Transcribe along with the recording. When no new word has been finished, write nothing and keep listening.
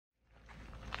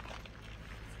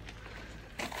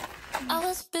I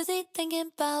was busy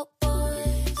thinking about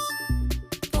boys,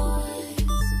 boys,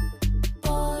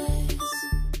 boys.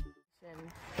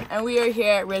 And we are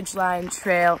here at Ridgeline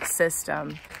Trail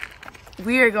System.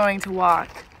 We are going to walk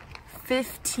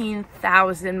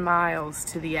 15,000 miles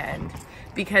to the end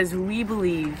because we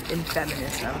believe in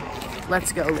feminism.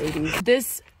 Let's go, ladies.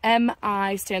 This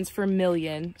MI stands for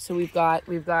million, so we've got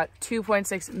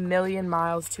 2.6 million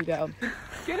miles to go.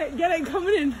 Get it,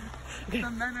 coming in. Okay.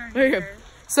 The men are here.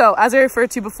 So, as I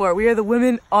referred to before, we are the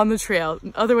women on the trail,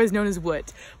 otherwise known as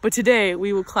WUT. But today,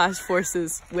 we will clash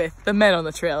forces with the men on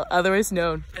the trail, otherwise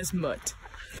known as MUT.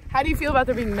 How do you feel about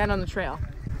there being men on the trail?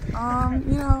 You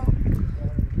know,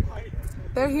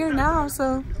 they're here now,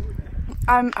 so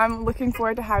I'm looking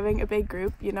forward to having a big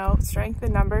group, you know, strength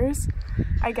in numbers,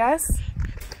 I guess.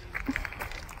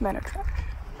 Men are trash.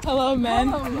 Hello, men.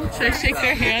 Hello. Should I shake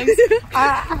their hands?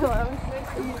 Hello.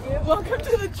 Welcome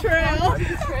to the trail.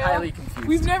 Highly confused.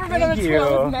 We've never been on a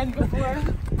trail with men before.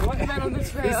 Men on the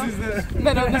trail.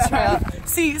 Men on the trail.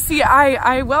 See,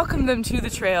 I welcome them to the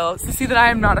trail to see that I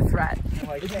am not a threat.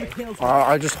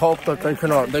 I just hope that they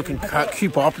can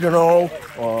keep up, you know.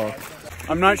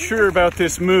 I'm not sure about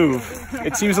this move.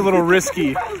 It seems a little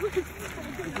risky.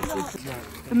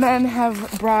 The men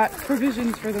have brought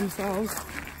provisions for themselves.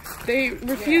 They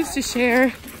refuse to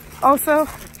share. Also,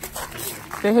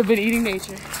 they have been eating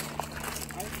nature.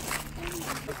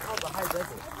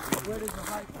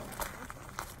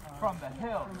 From the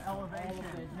hill. From elevation.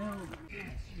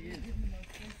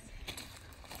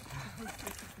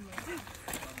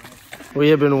 We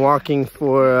have been walking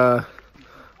for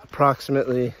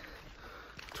approximately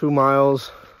 2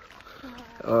 miles,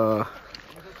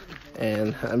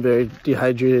 and I'm very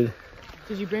dehydrated.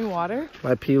 Did you bring water?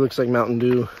 My pee looks like Mountain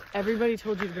Dew. Everybody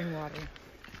told you to bring water.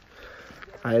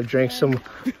 I have drank some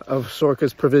of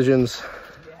Sorka's provisions.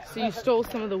 So you stole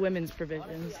some of the women's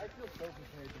provisions.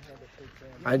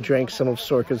 I drank some of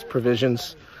Sorka's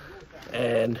provisions,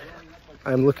 and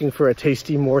I'm looking for a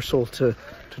tasty morsel to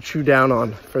chew down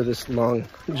on for this long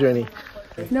journey.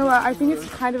 Noah, I think it's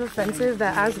kind of offensive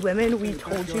that as women, we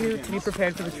told you to be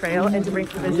prepared for the trail and to bring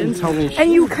provisions,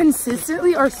 and you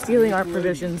consistently are stealing our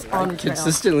provisions on the trail.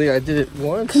 Consistently, I did it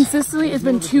once. Consistently, it's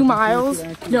been 2 miles.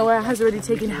 Noah has already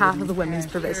taken half of the women's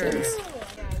provisions.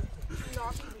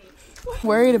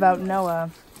 Worried about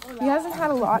Noah. He hasn't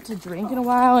had a lot to drink in a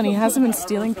while, and he hasn't been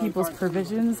stealing people's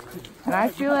provisions. And I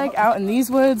feel like out in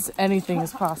these woods, anything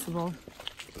is possible.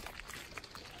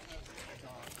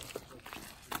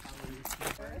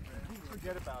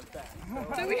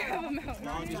 So we have a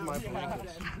mountain.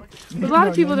 A lot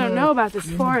of people don't know about this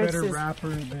forest.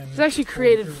 It's actually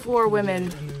created for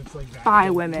women, by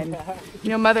women. You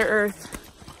know, Mother Earth,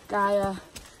 Gaia,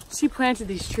 she planted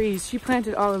these trees. She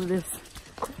planted all of this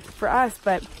for us,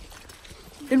 but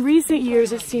in recent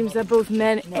years, it seems that both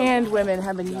men and women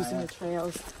have been using the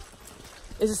trails.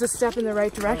 Is this a step in the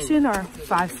right direction or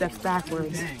 5 steps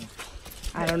backwards?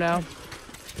 I don't know.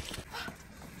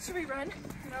 Should we run?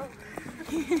 No.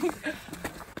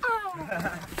 Oh.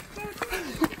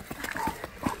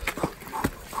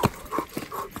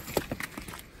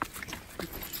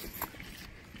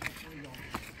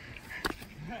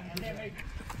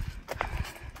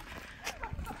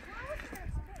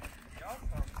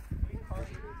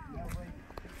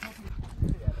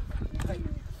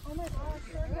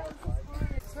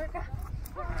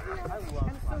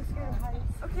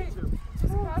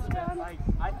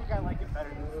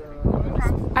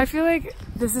 I feel like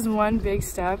this is one big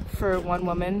step for one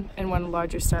woman and one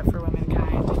larger step for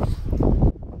womankind.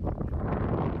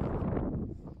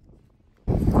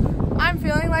 I'm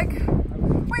feeling like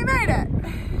we made it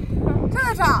to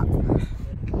the top.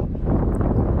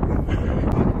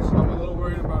 I'm a little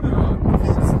worried about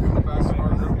he's in the back of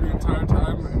our group the entire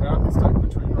time, and now he's stuck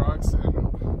between rocks, and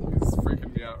he's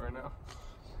freaking me out right now.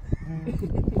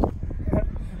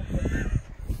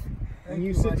 When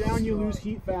you sit down, you lose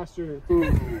heat faster.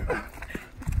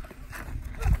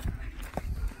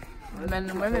 Men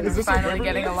and women are finally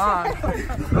getting along.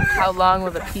 How long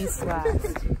will the peace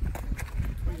last?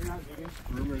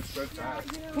 Rumors spread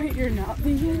fast. Wait, you're not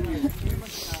vegan?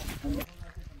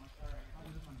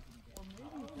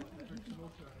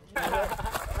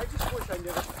 I just wish I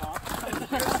never stopped.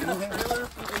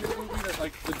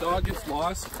 Like the dog gets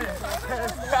lost.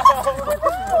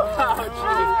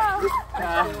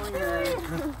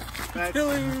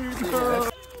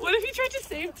 What if he tried to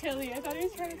save Tilly? I thought he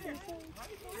was trying to save Tilly.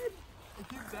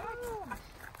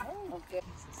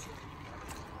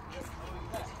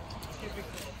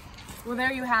 Well,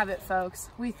 there you have it, folks.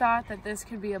 We thought that this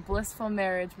could be a blissful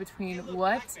marriage between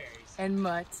WUT and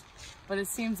MUT, but it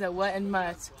seems that WUT and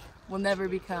MUT will never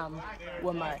become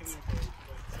Wamut.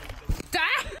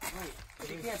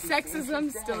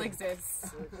 Sexism still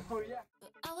exists.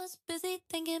 I was busy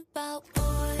thinking about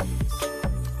boys.